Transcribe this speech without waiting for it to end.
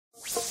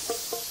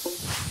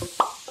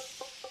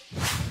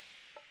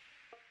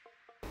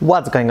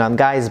What's going on,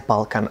 guys?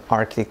 Balkan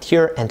Architect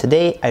here, and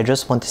today I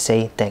just want to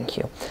say thank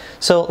you.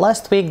 So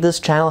last week this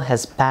channel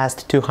has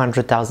passed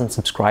 200,000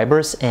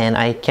 subscribers, and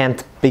I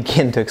can't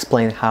begin to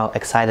explain how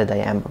excited I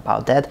am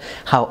about that,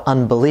 how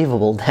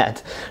unbelievable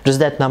just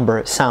that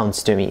number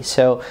sounds to me.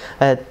 So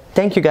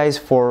thank you guys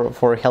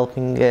for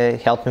helping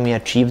me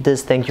achieve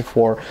this. Thank you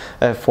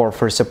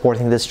for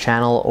supporting this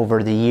channel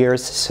over the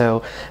years.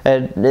 So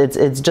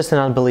it's just an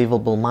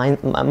unbelievable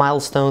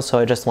milestone. So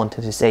I just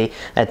wanted to say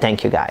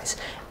thank you guys.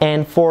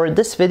 And for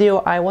this video,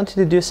 I wanted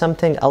to do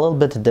something a little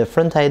bit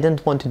different. I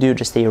didn't want to do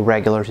just a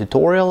regular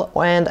tutorial,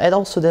 and I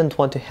also didn't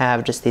want to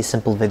have just a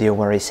simple video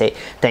where I say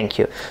thank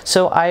you.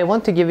 So I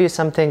want to give you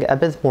something a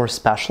bit more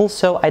special.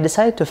 So I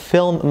decided to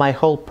film my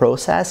whole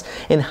process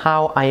in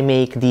how I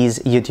make these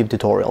YouTube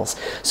tutorials.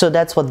 So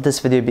that's what this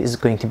video is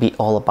going to be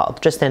all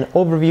about. Just an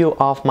overview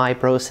of my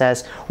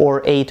process,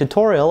 or a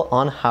tutorial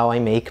on how I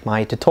make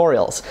my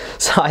tutorials.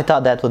 So I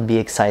thought that would be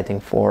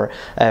exciting for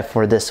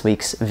this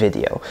week's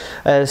video.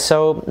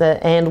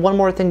 And one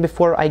more thing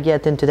before I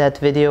get into that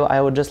video,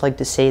 I would just like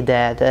to say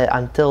that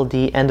until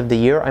the end of the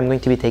year, I'm going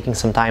to be taking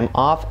some time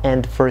off,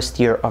 and first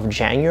year of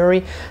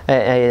January,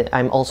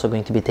 I'm also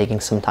going to be taking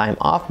some time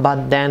off.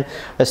 But then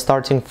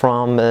starting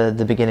from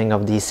the beginning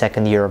of the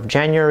second year of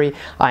January,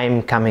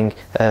 I'm coming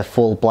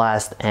full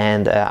blast,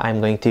 and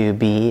I'm going to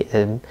be,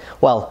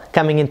 well,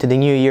 coming into the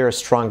new year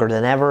stronger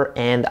than ever,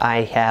 and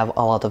I have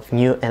a lot of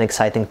new and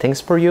exciting things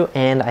for you,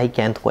 and I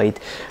can't wait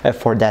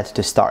for that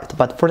to start.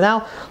 But for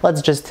now,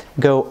 let's just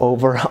go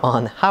over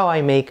on how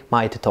I make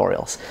my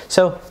tutorials.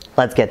 So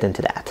let's get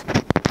into that.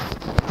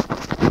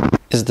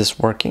 Is this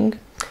working?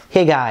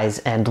 Hey guys,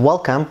 and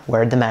welcome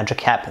where the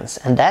magic happens,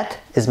 and that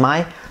is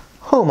my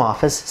home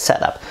office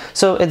setup.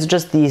 So it's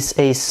just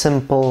a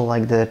simple,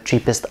 like the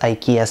cheapest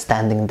IKEA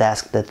standing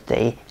desk that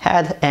they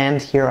had,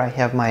 and here I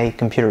have my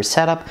computer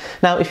setup.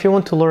 Now if you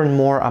want to learn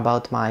more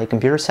about my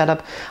computer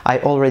setup, I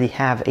already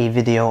have a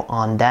video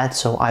on that,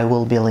 so I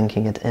will be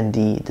linking it in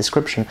the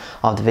description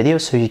of the video,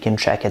 so you can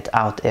check it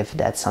out if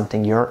that's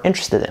something you're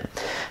interested in.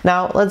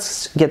 Now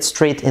let's get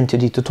straight into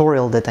the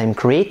tutorial that I'm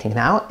creating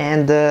now,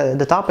 and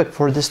the topic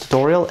for this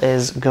tutorial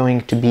is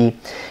going to be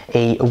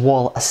a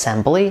wall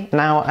assembly.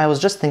 Now I was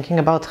just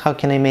thinking about how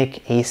can I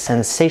make a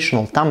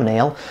sensational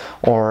thumbnail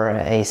or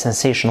a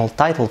sensational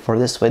title for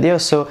this video.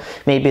 So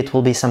maybe it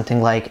will be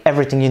something like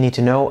everything you need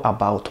to know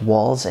about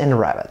walls in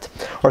Revit,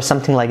 or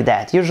something like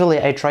that.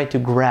 Usually I try to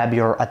grab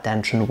your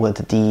attention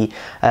with the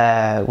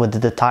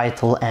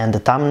title and the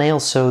thumbnail,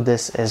 so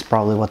this is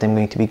probably what I'm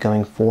going to be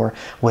going for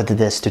with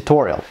this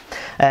tutorial.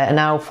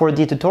 Now for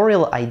the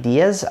tutorial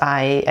ideas,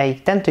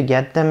 I tend to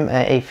get them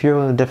a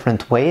few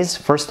different ways.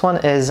 First one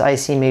is I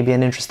see maybe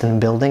an interesting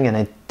building, and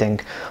I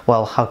think,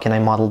 well, how can I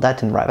model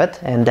that in Revit?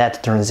 And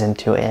that turns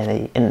into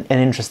an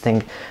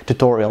interesting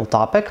tutorial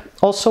topic.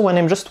 Also, when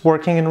I'm just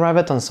working in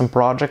Revit on some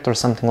project or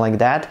something like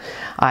that,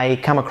 I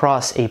come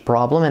across a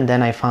problem, and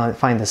then I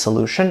find a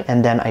solution,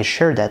 and then I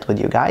share that with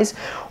you guys.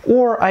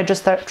 Or I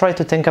just try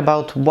to think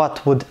about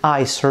what would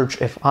I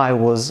search if I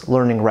was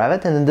learning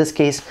Revit, and in this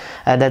case,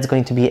 that's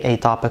going to be a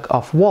topic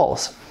of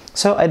walls.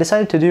 So I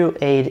decided to do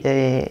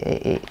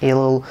a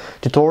little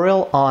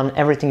tutorial on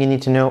everything you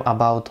need to know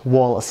about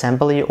wall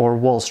assembly or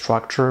wall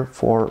structure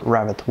for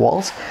Revit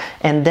walls.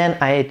 And then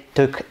I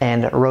took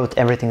and wrote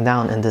everything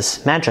down in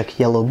this magic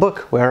yellow book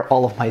where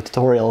all of my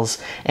tutorials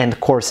and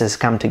courses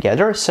come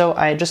together. So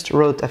I just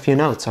wrote a few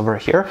notes over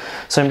here.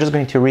 So I'm just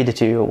going to read it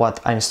to you what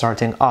I'm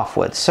starting off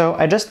with. So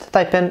I just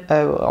write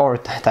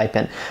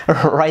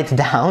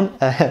down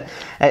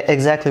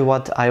exactly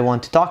what I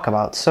want to talk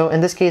about. So in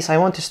this case, I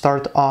want to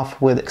start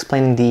off with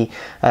explaining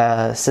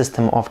the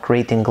system of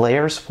creating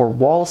layers for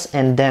walls,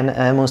 and then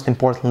most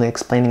importantly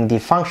explaining the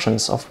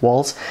functions of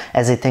walls,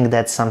 as I think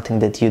that's something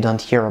that you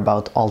don't hear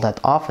about all that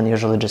often.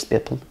 Usually just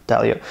people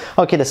tell you,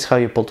 okay, this is how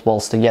you put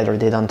walls together.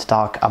 They don't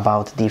talk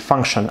about the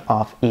function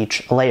of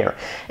each layer.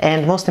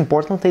 And most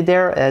importantly,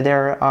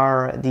 there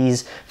are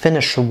these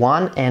finish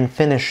 1 and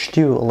finish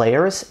 2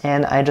 layers,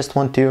 and I just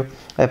want to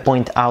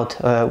point out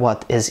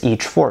what is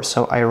each for,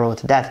 so I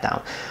wrote that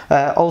down.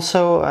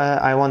 Also,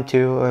 I want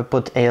to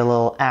put a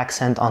little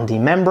accent on the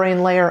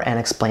membrane layer and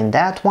explain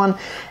that one,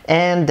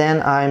 and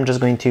then I'm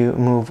just going to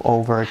move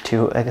over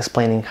to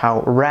explaining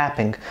how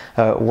wrapping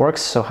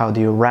works. So how do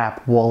you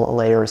wrap wall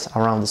layers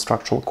around the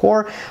structural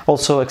core,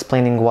 also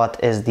explaining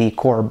what is the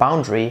core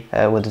boundary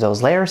with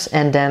those layers,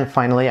 and then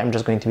finally I'm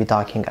just going to be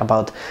talking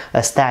about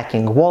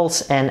stacking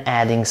walls and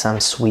adding some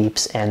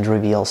sweeps and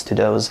reveals to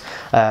those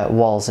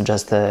walls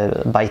just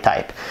by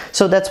type.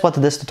 So that's what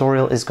this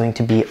tutorial is going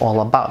to be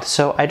all about.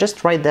 So I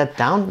just write that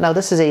down. Now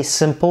this is a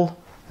simple,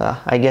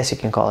 I guess you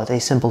can call it a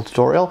simple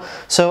tutorial.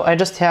 So I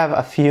just have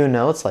a few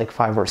notes, like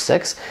 5 or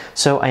 6,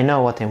 so I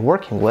know what I'm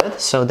working with.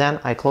 So then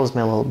I close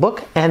my little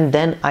book, and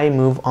then I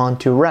move on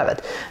to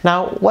Revit.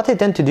 Now what I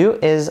tend to do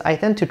is I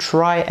tend to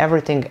try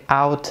everything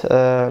out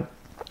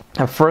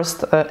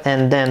first,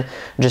 and then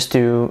just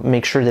to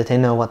make sure that I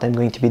know what I'm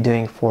going to be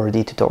doing for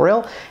the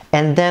tutorial.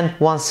 And then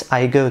once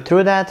I go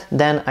through that,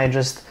 then I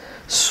just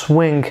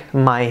swing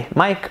my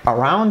mic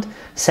around,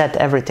 set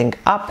everything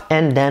up,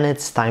 and then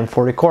it's time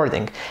for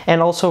recording.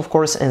 And also, of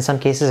course, in some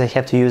cases I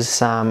have to use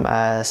some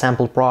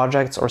sample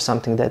projects or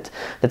something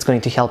that's going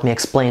to help me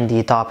explain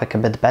the topic a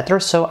bit better,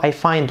 so I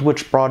find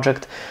which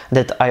project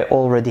that I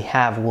already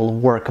have will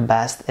work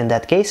best in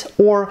that case,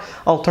 or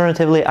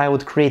alternatively I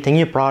would create a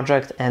new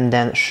project and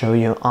then show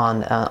you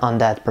on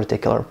that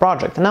particular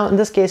project. Now in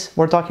this case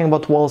we're talking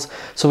about walls,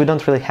 so we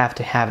don't really have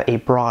to have a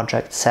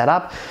project set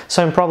up,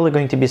 so I'm probably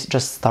going to be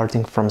just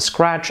starting from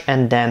scratch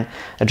and then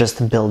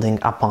just building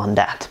upon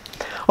that.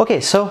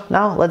 Okay, so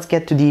now let's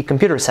get to the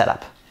computer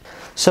setup.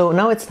 So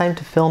now it's time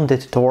to film the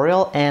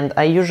tutorial, and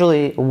I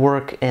usually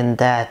work in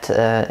that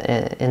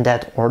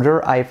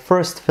order. I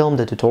first film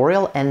the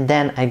tutorial and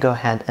then I go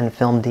ahead and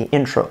film the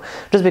intro,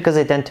 just because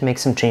I tend to make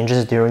some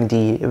changes during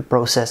the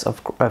process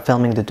of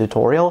filming the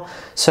tutorial.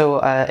 So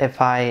if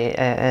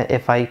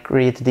I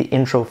create the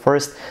intro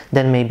first,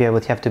 then maybe I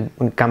would have to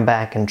come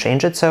back and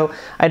change it. So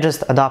I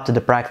just adopted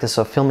the practice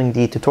of filming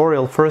the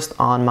tutorial first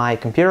on my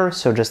computer,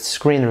 so just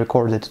screen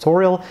record the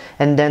tutorial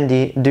and then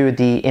do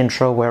the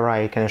intro where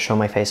I kind of show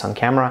my face on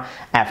camera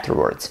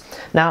afterwards.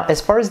 Now,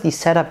 as far as the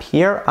setup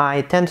here,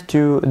 I tend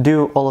to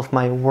do all of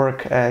my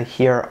work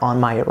here on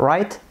my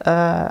right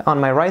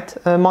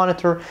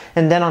monitor,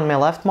 and then on my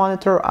left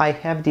monitor I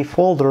have the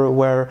folder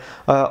where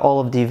all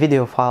of the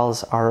video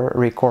files are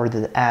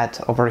recorded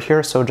at over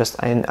here. So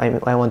just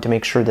I want to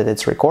make sure that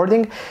it's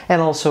recording,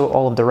 and also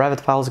all of the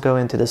Revit files go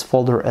into this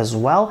folder as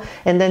well.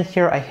 And then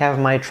here I have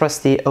my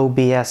trusty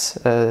OBS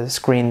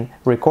screen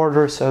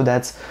recorder, so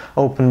that's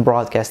Open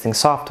Broadcasting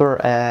Software.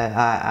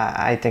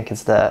 I think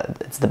it's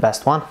the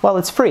best one. Well,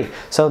 it's free,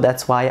 so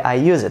that's why I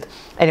use it.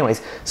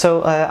 Anyways,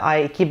 so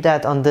I keep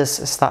that on this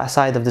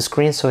side of the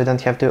screen, so I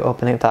don't have to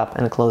open it up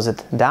and close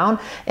it down.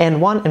 And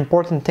one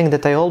important thing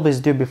that I always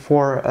do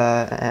before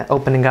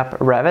opening up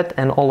Revit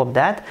and all of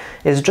that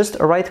is just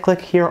right click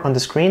here on the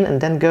screen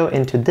and then go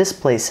into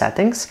Display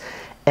Settings,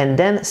 and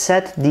then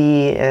set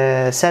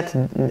the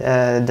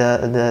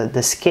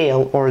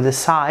scale or the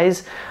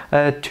size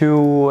to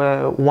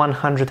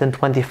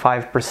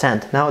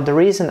 125%. Now the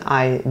reason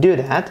I do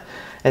that,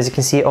 as you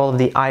can see, all of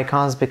the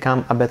icons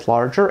become a bit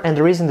larger, and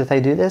the reason that I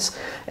do this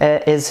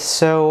is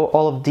so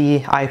all of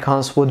the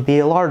icons would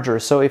be larger.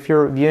 So if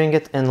you're viewing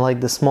it in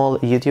like the small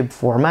YouTube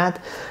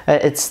format,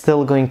 it's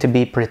still going to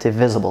be pretty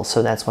visible,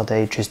 so that's what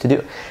I choose to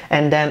do.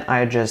 And then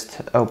I just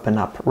open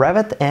up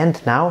Revit,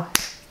 and now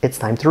it's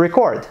time to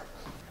record.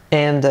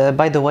 And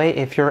by the way,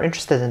 if you're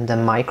interested in the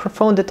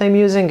microphone that I'm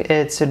using,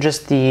 it's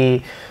just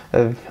the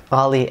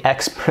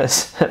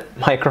AliExpress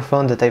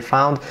microphone that I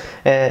found.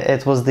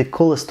 It was the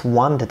coolest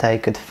one that I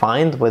could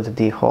find with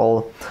the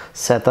whole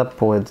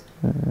setup with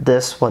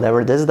this,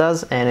 whatever this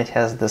does, and it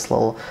has this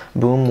little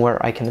boom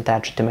where I can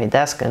attach it to my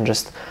desk and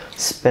just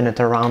spin it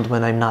around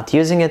when I'm not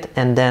using it,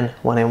 and then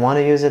when I want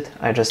to use it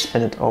I just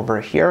spin it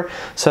over here.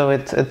 So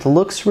it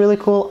looks really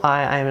cool.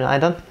 I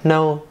don't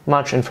know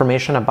much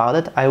information about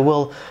it. I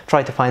will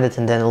try to find it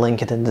and then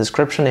link it in the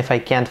description. If I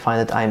can't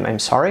find it, I'm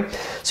sorry.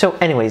 So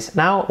anyways,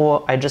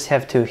 now I just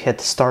have to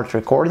hit start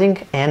recording,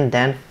 and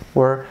then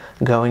we're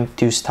going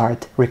to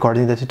start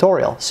recording the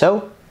tutorial.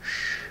 So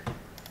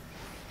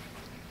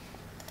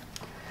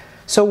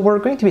we're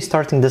going to be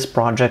starting this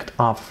project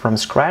off from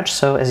scratch.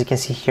 So as you can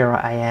see here,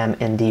 I am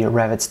in the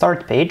Revit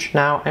start page.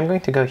 Now I'm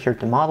going to go here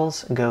to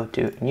models, go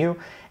to new,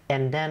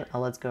 and then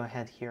let's go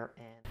ahead here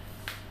and...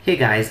 Hey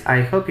guys,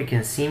 I hope you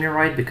can see me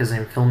right because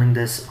I'm filming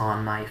this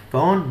on my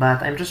phone,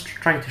 but I'm just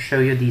trying to show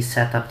you the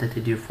setup that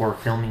I do for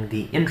filming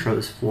the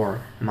intros for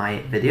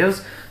my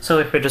videos. So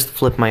if I just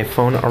flip my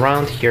phone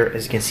around here,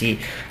 as you can see,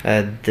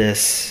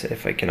 this,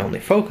 if I can only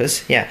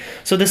focus, yeah.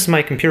 So this is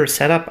my computer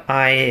setup.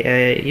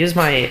 I use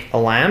my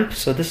lamp.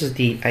 So this is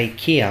the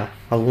IKEA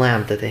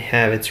lamp that I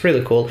have. It's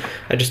really cool.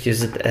 I just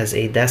use it as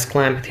a desk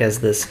lamp. It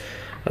has this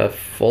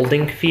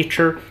folding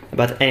feature,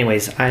 but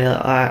anyways,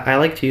 I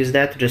like to use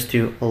that just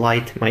to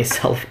light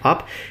myself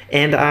up.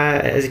 And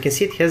as you can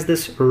see, it has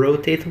this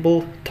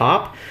rotatable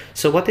top.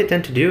 So what I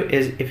tend to do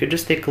is, if you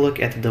just take a look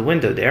at the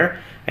window there,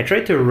 I try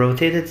to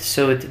rotate it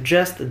so it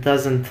just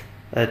doesn't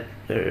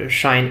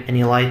shine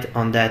any light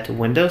on that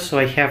window, so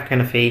I have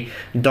kind of a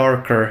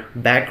darker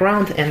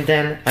background, and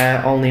then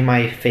only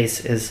my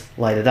face is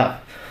lighted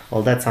up.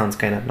 Well, that sounds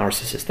kind of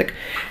narcissistic.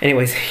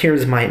 Anyways,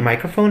 here's my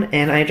microphone,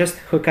 and I just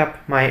hook up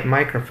my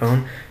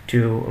microphone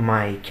to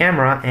my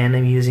camera, and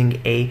I'm using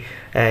a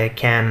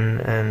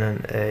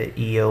Canon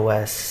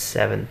EOS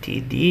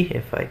 70D,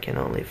 if I can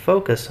only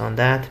focus on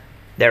that.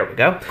 There we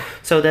go.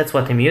 So that's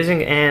what I'm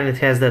using, and it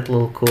has that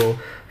little cool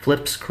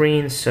flip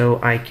screen, so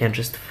I can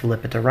just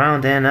flip it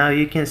around, and now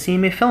you can see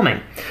me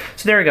filming.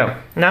 So there we go.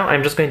 Now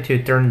I'm just going to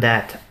turn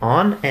that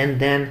on, and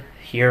then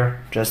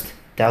here just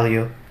tell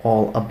you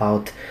all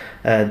about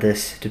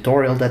this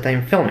tutorial that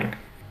I'm filming.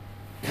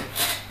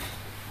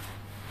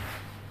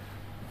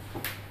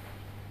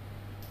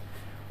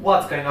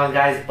 What's going on,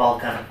 guys?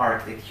 Balkan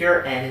Architect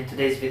here, and in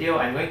today's video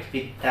I'm going to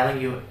be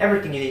telling you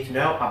everything you need to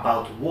know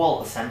about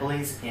wall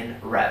assemblies in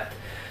Revit.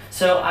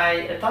 So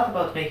I thought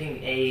about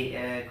making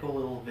a cool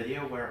little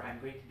video where I'm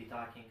going to be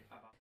talking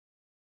about.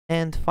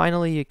 And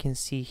finally, you can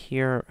see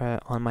here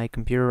on my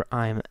computer,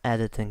 I'm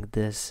editing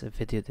this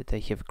video that I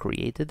have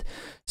created.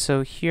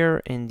 So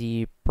here in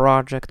the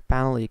project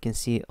panel, you can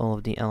see all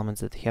of the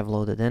elements that I have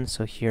loaded in.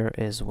 So here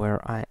is where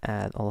I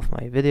add all of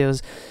my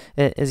videos.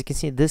 As you can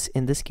see,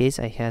 in this case,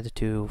 I had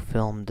to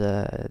film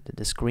the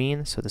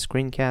screen. So the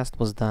screencast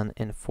was done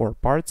in 4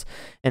 parts,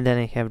 and then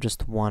I have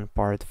just one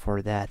part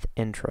for that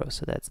intro.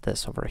 So that's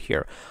this over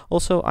here.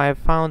 Also, I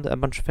found a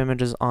bunch of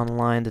images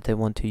online that I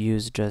want to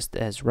use just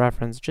as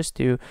reference, just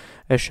to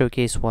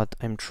showcase what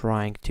I'm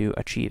trying to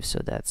achieve. So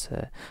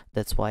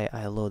that's why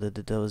I loaded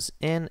those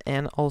in.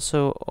 And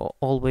also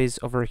always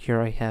over here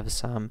I have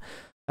some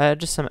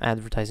just some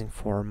advertising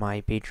for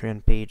my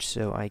Patreon page,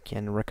 so I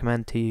can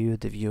recommend to you,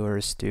 the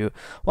viewers, to,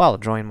 well,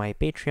 join my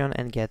Patreon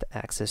and get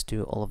access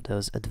to all of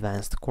those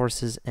advanced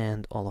courses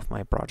and all of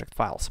my project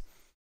files.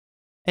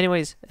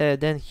 Anyways,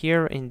 then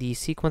here in the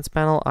sequence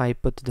panel, I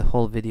put the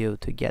whole video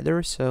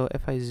together. So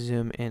if I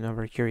zoom in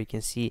over here, you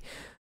can see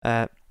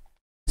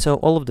so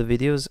all of the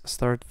videos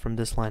start from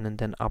this line and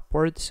then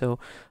upward. So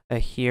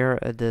here,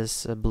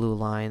 this blue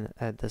line,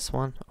 this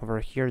one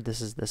over here,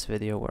 this is this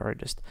video where I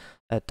just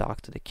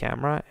talk to the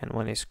camera, and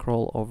when I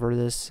scroll over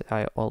this,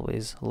 I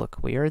always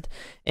look weird.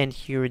 And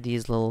here,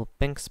 these little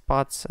pink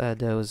spots,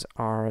 those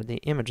are the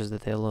images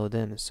that I load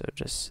in. So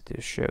just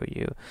to show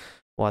you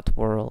what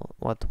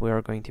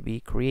we're going to be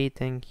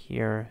creating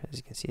here, as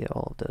you can see,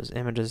 all of those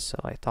images. So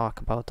I talk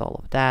about all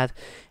of that,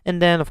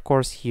 and then of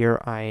course here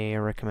I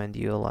recommend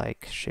you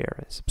like, share,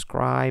 and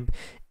subscribe,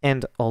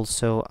 and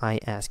also I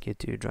ask you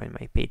to join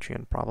my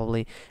Patreon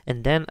probably,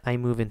 and then I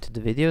move into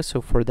the video.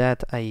 So for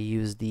that I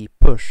use the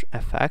push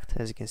effect.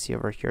 As you can see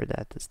over here,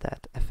 that is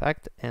that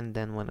effect, and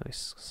then when we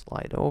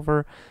slide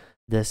over,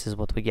 this is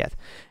what we get.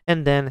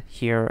 And then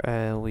here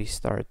we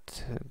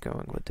start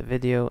going with the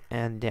video,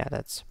 and yeah,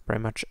 that's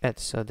pretty much it.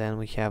 So then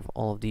we have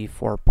all of the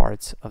 4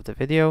 parts of the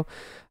video.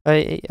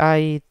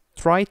 I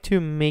try to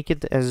make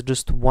it as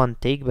just one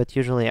take, but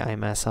usually I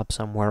mess up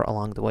somewhere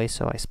along the way,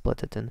 so I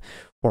split it in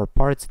 4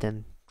 parts,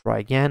 then try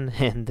again,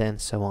 and then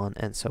so on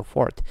and so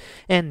forth.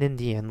 And in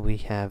the end, we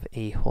have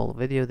a whole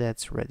video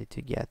that's ready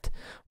to get,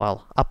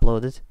 well,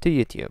 uploaded to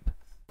YouTube.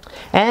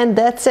 And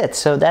that's it.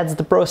 So that's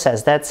the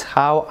process. That's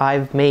how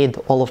I've made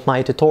all of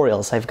my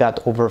tutorials. I've got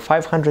over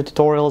 500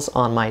 tutorials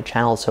on my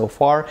channel so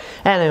far,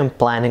 and I'm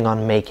planning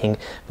on making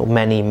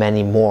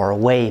many more,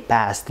 way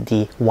past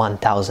the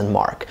 1000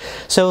 mark.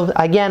 So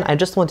again, I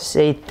just want to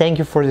say thank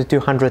you for the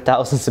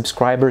 200,000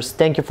 subscribers.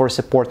 Thank you for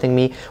supporting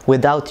me.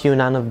 Without you,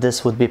 none of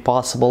this would be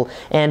possible.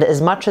 And as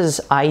much as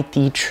I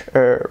teach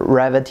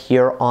Revit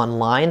here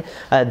online,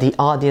 the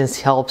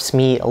audience helps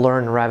me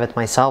learn Revit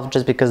myself,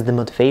 just because the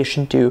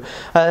motivation to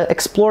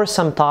explore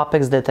some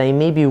topics that I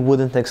maybe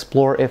wouldn't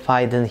explore if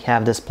I didn't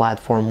have this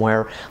platform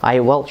where I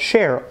will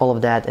share all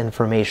of that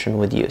information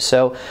with you.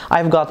 So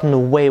I've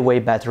gotten way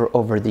better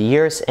over the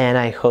years, and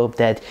I hope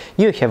that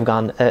you have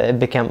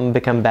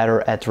become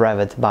better at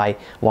Revit by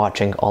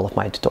watching all of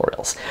my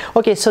tutorials.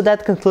 Okay, so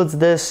that concludes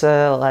this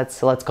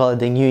let's call it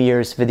the New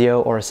Year's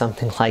video or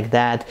something like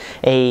that,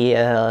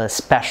 a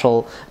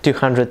special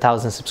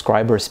 200,000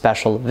 subscribers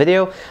special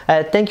video.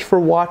 Thank you for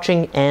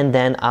watching, and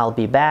then I'll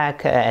be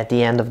back at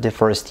the end of the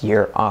first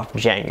year of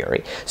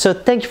January. So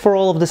thank you for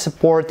all of the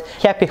support.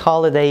 Happy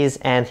holidays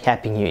and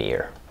Happy New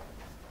Year.